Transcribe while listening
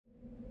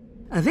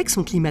Avec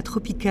son climat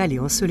tropical et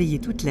ensoleillé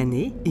toute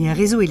l'année et un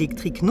réseau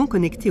électrique non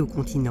connecté au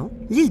continent,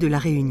 l'île de la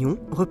Réunion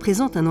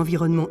représente un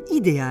environnement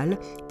idéal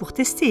pour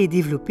tester et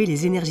développer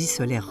les énergies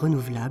solaires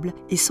renouvelables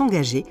et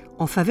s'engager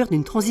en faveur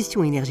d'une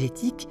transition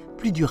énergétique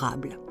plus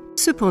durable.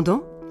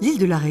 Cependant, l'île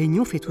de la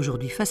Réunion fait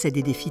aujourd'hui face à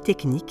des défis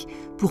techniques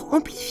pour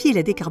amplifier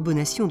la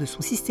décarbonation de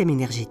son système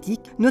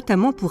énergétique,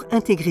 notamment pour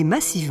intégrer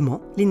massivement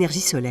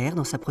l'énergie solaire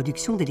dans sa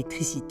production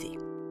d'électricité.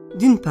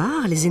 D'une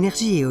part, les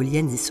énergies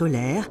éoliennes et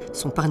solaires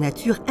sont par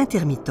nature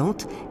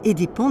intermittentes et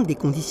dépendent des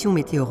conditions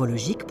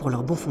météorologiques pour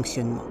leur bon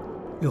fonctionnement.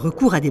 Le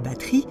recours à des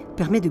batteries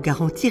permet de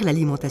garantir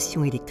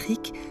l'alimentation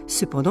électrique,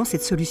 cependant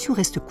cette solution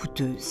reste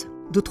coûteuse.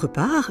 D'autre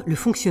part, le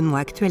fonctionnement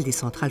actuel des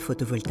centrales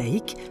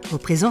photovoltaïques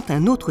représente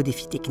un autre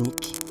défi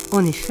technique.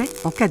 En effet,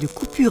 en cas de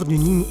coupure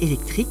d'une ligne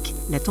électrique,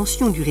 la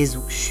tension du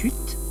réseau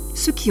chute,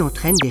 ce qui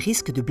entraîne des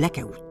risques de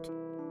blackout.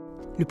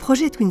 Le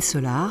projet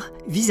TwInSolar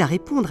vise à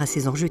répondre à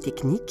ces enjeux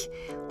techniques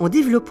en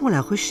développant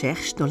la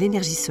recherche dans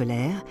l'énergie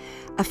solaire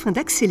afin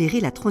d'accélérer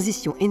la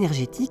transition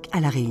énergétique à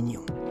La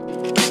Réunion.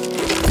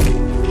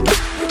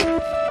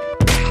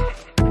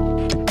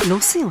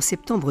 Lancé en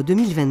septembre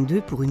 2022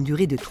 pour une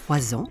durée de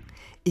 3 ans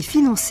et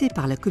financé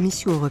par la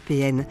Commission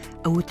européenne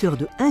à hauteur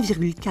de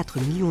 1,4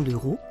 million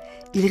d'euros,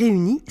 il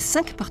réunit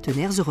 5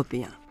 partenaires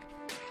européens.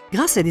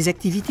 Grâce à des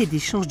activités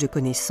d'échange de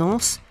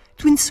connaissances,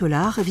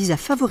 TwInSolar vise à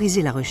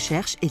favoriser la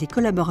recherche et les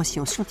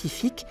collaborations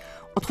scientifiques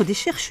entre des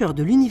chercheurs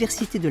de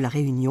l'Université de La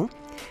Réunion,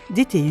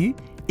 DTU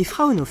et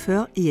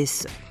Fraunhofer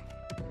ISE.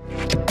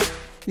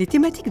 Les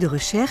thématiques de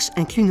recherche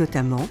incluent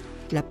notamment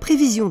la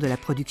prévision de la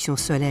production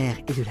solaire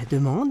et de la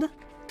demande,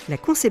 la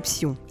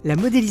conception, la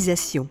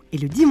modélisation et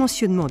le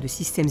dimensionnement de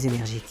systèmes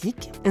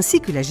énergétiques, ainsi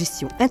que la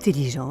gestion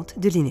intelligente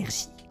de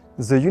l'énergie.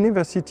 The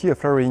University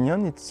of La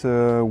Réunion is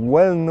a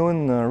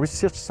well-known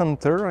research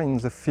center in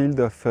the field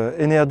of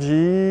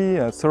energy,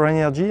 solar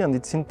energy and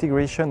its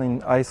integration in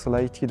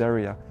isolated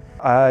area.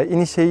 I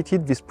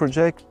initiated this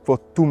project for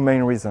 2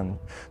 main reasons.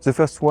 The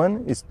first one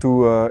is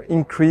to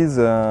increase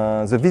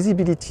the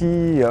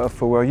visibility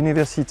of our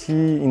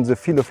university in the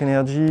field of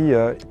energy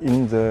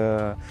in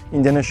the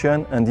Indian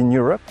Ocean and in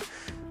Europe.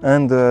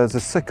 And the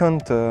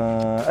second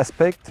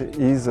aspect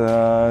is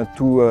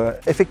to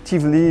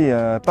effectively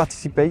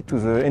participate to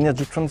the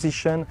energy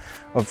transition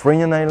of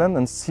Réunion Island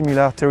and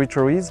similar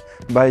territories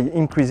by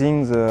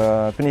increasing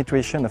the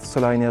penetration of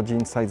solar energy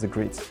inside the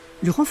grids.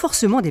 Le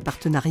renforcement des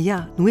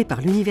partenariats noués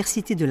par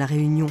l'Université de La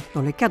Réunion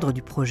dans le cadre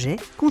du projet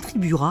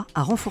contribuera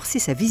à renforcer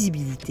sa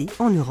visibilité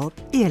en Europe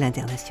et à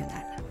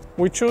l'international.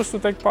 We chose to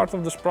take part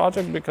of this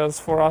project because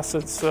for us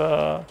it's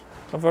a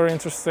very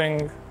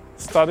interesting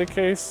study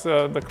case.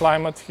 The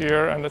climate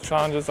here and the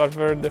challenges are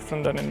very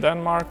different than in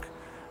Denmark.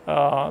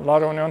 La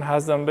Réunion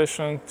has the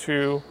ambition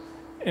to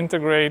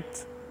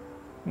integrate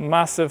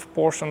massive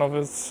portion of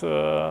its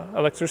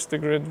electricity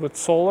grid with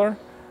solar.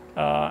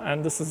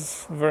 And this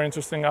is very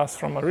interesting us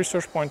from a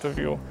research point of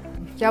view.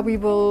 Yeah, we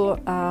will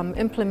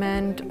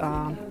implement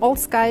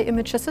all-sky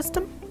imager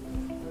system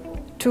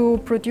to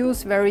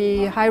produce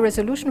very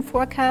high-resolution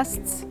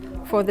forecasts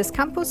for this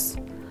campus.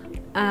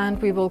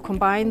 And we will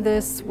combine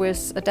this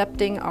with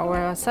adapting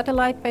our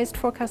satellite-based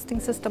forecasting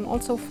system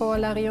also for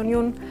La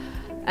Réunion.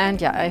 And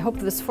yeah, I hope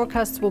this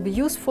forecast will be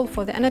useful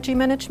for the energy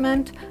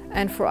management.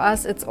 And for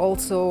us, it's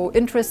also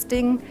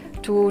interesting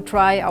to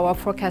try our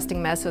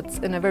forecasting methods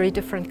in a very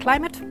different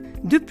climate.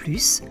 De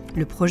plus,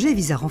 le projet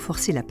vise à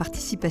renforcer la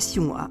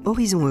participation à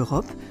Horizon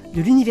Europe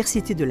de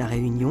l'Université de La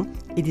Réunion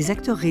et des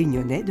acteurs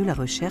réunionnais de la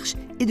recherche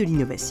et de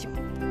l'innovation.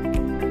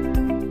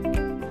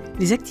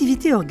 Les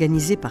activités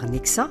organisées par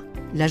Nexa,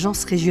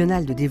 l'Agence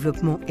régionale de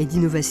développement et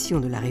d'innovation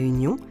de La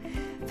Réunion,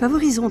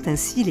 favoriseront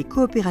ainsi les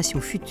coopérations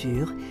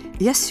futures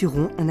et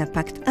assureront un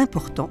impact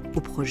important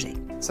au projet.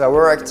 So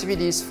our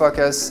activities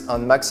focus on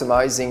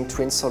maximizing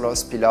TwInSolar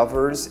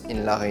spillovers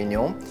in La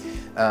Réunion.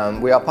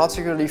 We are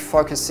particularly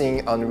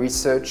focusing on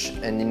research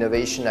and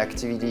innovation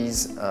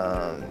activities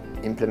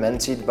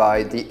implemented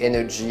by the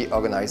energy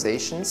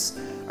organizations.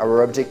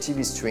 Our objective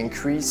is to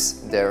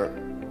increase their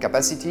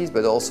capacities,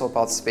 but also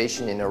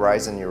participation in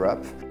Horizon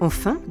Europe.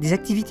 Enfin, des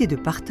activités de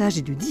partage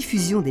et de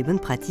diffusion des bonnes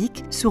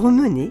pratiques seront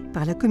menées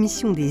par la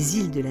Commission des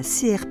îles de la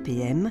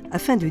CRPM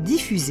afin de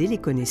diffuser les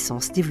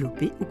connaissances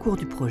développées au cours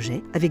du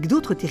projet avec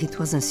d'autres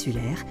territoires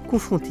insulaires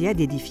confrontés à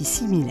des défis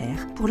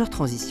similaires pour leur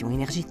transition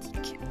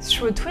énergétique.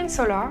 Through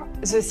TwInSolar,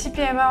 the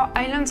CPMR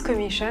Islands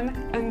Commission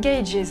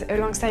engages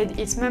alongside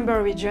its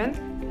member region,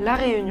 La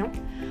Réunion,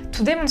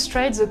 to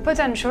demonstrate the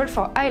potential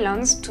for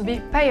islands to be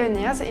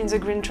pioneers in the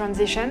green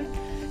transition,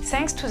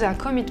 thanks to their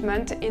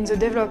commitment in the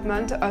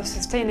development of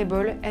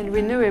sustainable and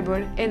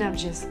renewable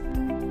energies.